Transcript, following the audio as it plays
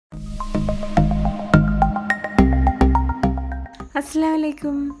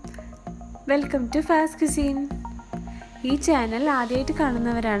Assalamualaikum. Welcome to Fast Cuisine. ഈ channel ആദ്യമായിട്ട്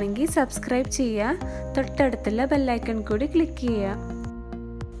കാണുന്നവരാണെങ്കിൽ സബ്സ്ക്രൈബ് ചെയ്യുക, തൊട്ടടുത്തുള്ള ബെൽ ഐക്കൺ കൂടി ക്ലിക്ക് ചെയ്യുക.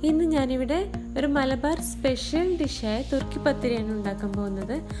 ഇന്ന് ഞാനിവിടെ ഒരു മലബാർ സ്പെഷ്യൽ ഡിഷായ തുർക്കി പത്തിരിയാണ് ഉണ്ടാക്കാൻ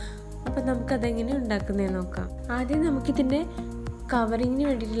പോകുന്നത്. അപ്പോൾ നമുക്കതെങ്ങനെ ഉണ്ടാക്കുന്നതെന്ന് നോക്കാം. ആദ്യം നമുക്കിതിൻ്റെ കവറിങ്ങിന്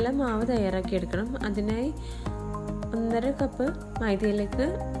വേണ്ടിയിട്ടുള്ള മാവ് തയ്യാറാക്കി എടുക്കണം. അതിനായി 1.5 കപ്പ് മൈദയിലേക്ക്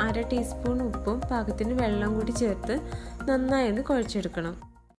 1/2 ടീസ്പൂൺ ഉപ്പും പാകത്തിന് വെള്ളം കൂടി ചേർത്ത് നന്നായി ഒന്ന് കുഴച്ചെടുക്കണം.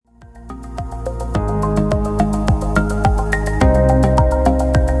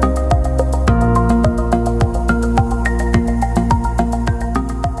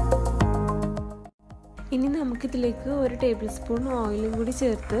 ഇനി നമുക്കിതിലേക്ക് 1 ടേബിൾ സ്പൂൺ ഓയിലും കൂടി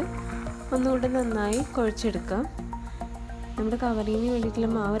ചേർത്ത് ഒന്നുകൂടെ നന്നായി കുഴച്ചെടുക്കാം. നമ്മുടെ കവറിങ്ങിന് വേണ്ടിയിട്ടുള്ള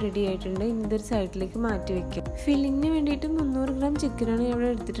മാവ് റെഡി ആയിട്ടുണ്ട്. ഇനി ഇതൊരു സൈഡിലേക്ക് മാറ്റി വയ്ക്കാം. ഫില്ലിങ്ങിന് വേണ്ടിയിട്ട് 300 ഗ്രാം ചിക്കനാണ് ഇവിടെ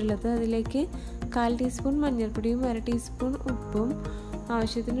എടുത്തിട്ടുള്ളത്. അതിലേക്ക് 1/4 ടീസ്പൂൺ മഞ്ഞൾപ്പൊടിയും 1/2 ടീസ്പൂൺ ഉപ്പും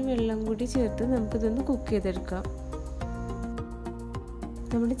ആവശ്യത്തിന് വെള്ളം കൂടി ചേർത്ത് നമുക്കിതൊന്ന് കുക്ക് ചെയ്തെടുക്കാം.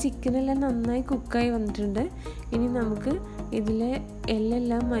 നമ്മുടെ ചിക്കനെല്ലാം നന്നായി കുക്കായി വന്നിട്ടുണ്ട്. ഇനി നമുക്ക് ഇതിലെ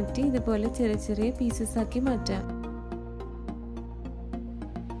എല്ലാം മാറ്റി ഇതുപോലെ ചെറിയ ചെറിയ പീസസ് ആക്കി മാറ്റാം.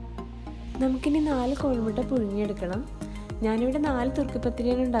 നമുക്കിനി 4 കോഴിമുട്ട പുഴുങ്ങിയെടുക്കണം. ഞാനിവിടെ 4 തുർക്കി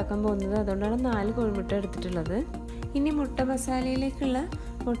പത്തിരിയാണ് ഉണ്ടാക്കാൻ പോകുന്നത്, അതുകൊണ്ടാണ് 4 കോഴിമുട്ട എടുത്തിട്ടുള്ളത്. ഇനി മുട്ട മസാലയിലേക്കുള്ള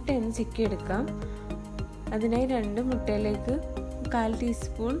മുട്ടയൊന്ന് ചിക്കിയെടുക്കാം. അതിനായി 2 മുട്ടയിലേക്ക് 1/4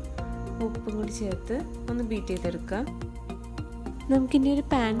 ടീസ്പൂൺ ഉപ്പും കൂടി ചേർത്ത് ഒന്ന് ബീറ്റ് ചെയ്തെടുക്കാം. നമുക്കിനി ഒരു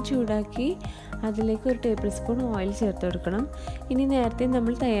പാൻ ചൂടാക്കി അതിലേക്ക് 1 ടേബിൾ സ്പൂൺ ഓയിൽ ചേർത്ത് കൊടുക്കണം. ഇനി നേരത്തെ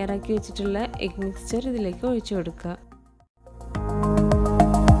നമ്മൾ തയ്യാറാക്കി വെച്ചിട്ടുള്ള എഗ് മിക്സ്ചർ ഇതിലേക്ക് ഒഴിച്ചു കൊടുക്കുക.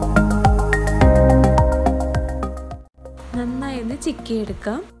 നന്നായി ഒന്ന്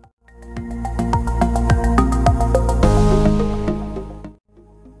ചിക്കിയെടുക്കാം.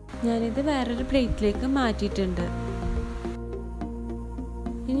 ഞാനിത് വേറൊരു പ്ലേറ്റിലേക്ക് മാറ്റിയിട്ടുണ്ട്.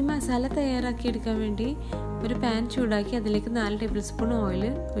 ഇനി മസാല തയ്യാറാക്കി എടുക്കാൻ വേണ്ടി ഒരു പാൻ ചൂടാക്കി അതിലേക്ക് 4 ടേബിൾ സ്പൂൺ ഓയിൽ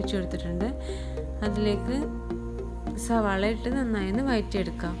ഒഴിച്ചു കൊടുത്തിട്ടുണ്ട്. അതിലേക്ക് സവാള ഇട്ട് നന്നായി ഒന്ന്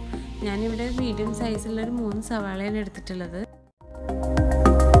വഴറ്റിയെടുക്കാം. ഞാനിവിടെ മീഡിയം സൈസുള്ളൊരു 3 സവാളയാണ് എടുത്തിട്ടുള്ളത്.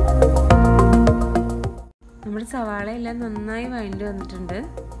 നമ്മുടെ സവാളയെല്ലാം നന്നായി വഴണ്ടി വന്നിട്ടുണ്ട്.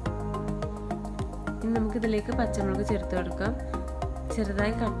 ഇനി നമുക്കിതിലേക്ക് പച്ചമുളക് ചേർത്ത് കൊടുക്കാം.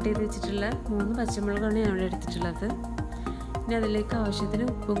 ചെറുതായി കട്ട് ചെയ്ത് വെച്ചിട്ടുള്ള 3 പച്ചമുളകാണ് ഞാൻ ഇവിടെ എടുത്തിട്ടുള്ളത്. ഇനി അതിലേക്ക് ആവശ്യത്തിന്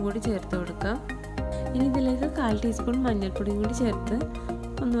ഉപ്പും കൂടി ചേർത്ത് കൊടുക്കാം. ഇനി ഇതിലേക്ക് 1/4 ടീസ്പൂൺ മഞ്ഞൾപ്പൊടിയും കൂടി ചേർത്ത്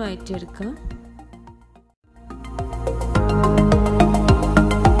ഒന്ന് വഴറ്റിയെടുക്കാം.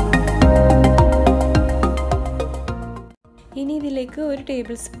 ഇനി ഇതിലേക്ക് 1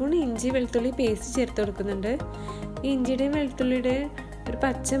 ടേബിൾ സ്പൂൺ ഇഞ്ചി വെളുത്തുള്ളി പേസ്റ്റ് ചേർത്ത് കൊടുക്കുന്നുണ്ട്. ഈ ഇഞ്ചിയുടെയും വെളുത്തുള്ളിയുടെയും ഒരു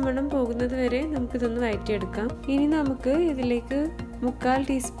പച്ചമണം പോകുന്നത് വരെ നമുക്കിതൊന്ന് വഴറ്റിയെടുക്കാം. ഇനി നമുക്ക് ഇതിലേക്ക് 1/4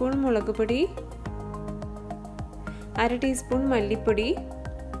 ടീസ്പൂൺ മുളക് പൊടി, 1/2 ടീസ്പൂൺ മല്ലിപ്പൊടി,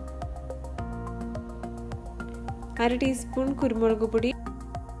 1/2 ടീസ്പൂൺ കുരുമുളക് പൊടി,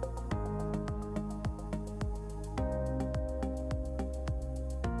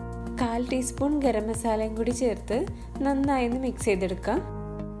 1/4 ടീസ്പൂൺ ഗരം മസാലയും കൂടി ചേർത്ത് നന്നായി ഒന്ന് മിക്സ് ചെയ്തെടുക്കാം.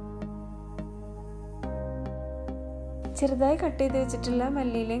 ചെറുതായി കട്ട് ചെയ്ത് വെച്ചിട്ടുള്ള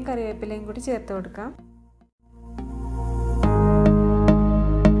മല്ലിയിലയും കറിവേപ്പിലയും കൂടി ചേർത്ത് കൊടുക്കാം.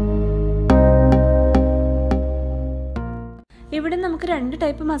 ഇവിടെ നമുക്ക് 2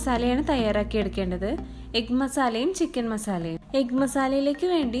 ടൈപ്പ് മസാലയാണ് തയ്യാറാക്കി എടുക്കേണ്ടത്, എഗ് മസാലയും ചിക്കൻ മസാലയും. എഗ് മസാലയിലേക്ക്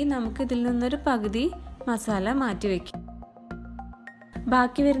വേണ്ടി നമുക്ക് ഇതിൽ നിന്നൊരു പകുതി മസാല മാറ്റി വയ്ക്കാം.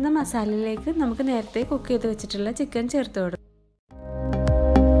 ബാക്കി വരുന്ന മസാലയിലേക്ക് നമുക്ക് നേരത്തെ കുക്ക് ചെയ്ത് വെച്ചിട്ടുള്ള ചിക്കൻ ചേർത്ത് കൊടുക്കാം.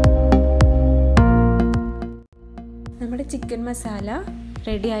 നമ്മുടെ ചിക്കൻ മസാല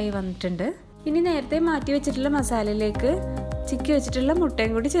റെഡിയായി വന്നിട്ടുണ്ട്. ഇനി നേരത്തെ മാറ്റി വെച്ചിട്ടുള്ള മസാലയിലേക്ക് ചിക്കി വെച്ചിട്ടുള്ള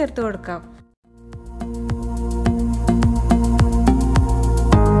മുട്ടയും കൂടി ചേർത്ത് കൊടുക്കാം.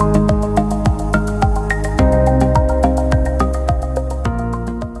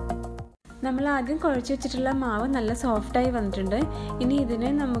 നമ്മൾ ആദ്യം കുഴച്ച് വെച്ചിട്ടുള്ള മാവ് നല്ല സോഫ്റ്റായി വന്നിട്ടുണ്ട്. ഇനി ഇതിനെ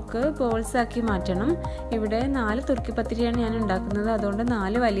നമുക്ക് ബോൾസ് ആക്കി മാറ്റണം. ഇവിടെ 4 തുർക്കി പത്തിരിയാണ് ഞാൻ ഉണ്ടാക്കുന്നത്, അതുകൊണ്ട്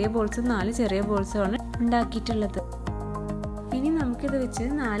 4 വലിയ ബോൾസും 4 ചെറിയ ബോൾസുമാണ് ഉണ്ടാക്കിയിട്ടുള്ളത്. ഇനി നമുക്കിത് വെച്ച്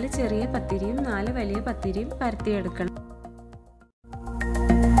 4 ചെറിയ പത്തിരിയും 4 വലിയ പത്തിരിയും പരത്തിയെടുക്കണം.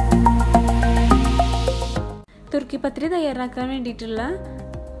 തുർക്കി പത്തിരി തയ്യാറാക്കാൻ വേണ്ടിയിട്ടുള്ള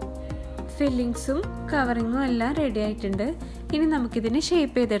ഫില്ലിങ്സും കവറിങ്ങും എല്ലാം റെഡി ആയിട്ടുണ്ട്. ഇനി നമുക്കിതിനെ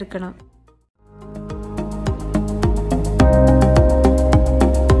ഷേപ്പ് ചെയ്തെടുക്കണം.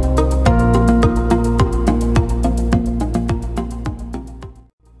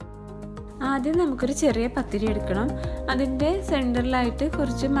 ആദ്യം നമുക്കൊരു ചെറിയ പത്തിരി എടുക്കണം. അതിൻ്റെ സെൻറ്ററിലായിട്ട്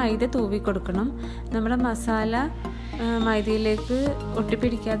കുറച്ച് മൈദ തൂവി കൊടുക്കണം. നമ്മുടെ മസാല മൈദയിലേക്ക്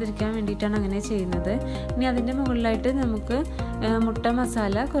ഒട്ടിപ്പിടിക്കാതിരിക്കാൻ വേണ്ടിയിട്ടാണ് അങ്ങനെ ചെയ്യുന്നത്. ഇനി അതിൻ്റെ മുകളിലായിട്ട് നമുക്ക് മുട്ട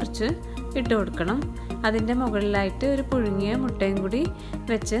മസാല കുറച്ച് ഇട്ട് കൊടുക്കണം. അതിൻ്റെ മുകളിലായിട്ട് ഒരു പുഴുങ്ങിയ മുട്ടയും കൂടി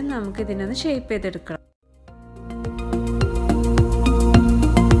വെച്ച് നമുക്കിതിനൊന്ന് ഷേപ്പ് ചെയ്തെടുക്കണം.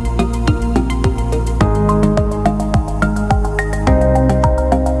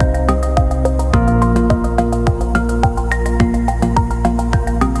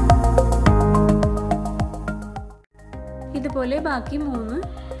 ഇതുപോലെ ബാക്കി 3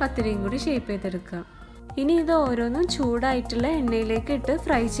 പത്തിരിയും കൂടി ഷേപ്പ് ചെയ്തെടുക്കാം. ഇനി ഇത് ഓരോന്നും ചൂടായിട്ടുള്ള എണ്ണയിലേക്ക് ഇട്ട്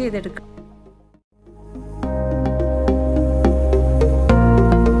ഫ്രൈ ചെയ്തെടുക്കാം.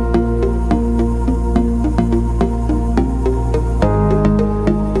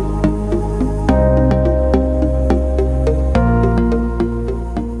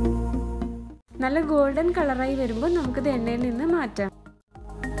 നല്ല ഗോൾഡൻ കളറായി വരുമ്പോൾ നമുക്കിത് എണ്ണയിൽ നിന്ന് മാറ്റാം.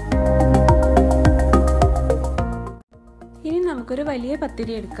 ഇനി നമുക്കൊരു വലിയ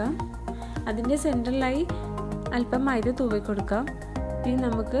പത്തിരി എടുക്കാം. അതിൻ്റെ സെൻറ്ററിലായി അല്പം മൈദ തൂവി കൊടുക്കാം. ഇനി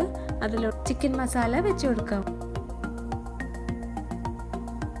നമുക്ക് അതിലോട്ട് ചിക്കൻ മസാല വെച്ച് കൊടുക്കാം.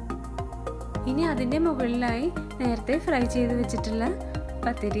 ഇനി അതിൻ്റെ മുകളിലായി നേരത്തെ ഫ്രൈ ചെയ്ത് വെച്ചിട്ടുള്ള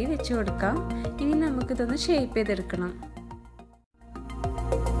പത്തിരി വെച്ച് കൊടുക്കാം. ഇനി നമുക്കിതൊന്ന് ഷേപ്പ് ചെയ്തെടുക്കണം.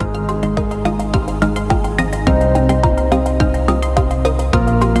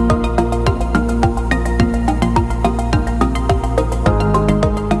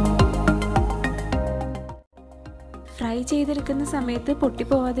 ഫ്രൈ ചെയ്തെടുക്കുന്ന സമയത്ത്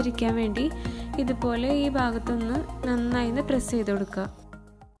പൊട്ടിപ്പോവാതിരിക്കാൻ വേണ്ടി ഇതുപോലെ ഈ ഭാഗത്തൊന്ന് നന്നായി പ്രസ് ചെയ്ത് കൊടുക്കുക.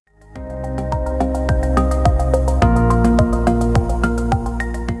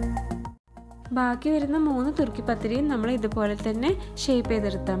 ബാക്കി വരുന്ന 3 തുർക്കി പത്തിരിയും നമ്മൾ ഇതുപോലെ തന്നെ ഷേപ്പ്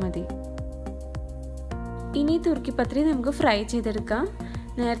ചെയ്തെടുത്താൽ മതി. ഇനി തുർക്കി പത്തിരി നമുക്ക് ഫ്രൈ ചെയ്തെടുക്കാം.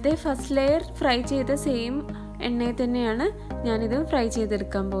 നേരത്തെ ഫസ്റ്റ് ലെയർ ഫ്രൈ ചെയ്ത സെയിം എണ്ണയിൽ തന്നെയാണ് ഞാനിത് ഫ്രൈ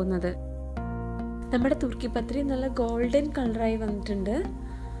ചെയ്തെടുക്കാൻ പോകുന്നത്. നമ്മുടെ തുർക്കി പത്തിരി നല്ല ഗോൾഡൻ കളറായി വന്നിട്ടുണ്ട്.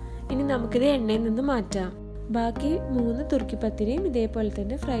 ഇനി നമുക്കിത് എണ്ണയിൽ നിന്ന് മാറ്റാം. ബാക്കി 3 തുർക്കി പത്തിരിയും ഇതേപോലെ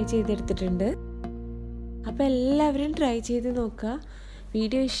തന്നെ ഫ്രൈ ചെയ്തെടുത്തിട്ടുണ്ട്. അപ്പോൾ എല്ലാവരും ട്രൈ ചെയ്ത് നോക്കുക.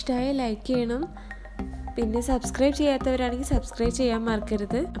 വീഡിയോ ഇഷ്ടമായ ലൈക്ക് ചെയ്യണം. പിന്നെ സബ്സ്ക്രൈബ് ചെയ്യാത്തവരാണെങ്കിൽ സബ്സ്ക്രൈബ് ചെയ്യാൻ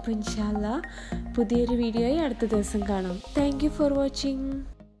മറക്കരുത്. അപ്പോൾ ഇൻഷാ അല്ലാഹ് പുതിയൊരു വീഡിയോയായി അടുത്ത ദിവസം കാണാം. Thank you for watching.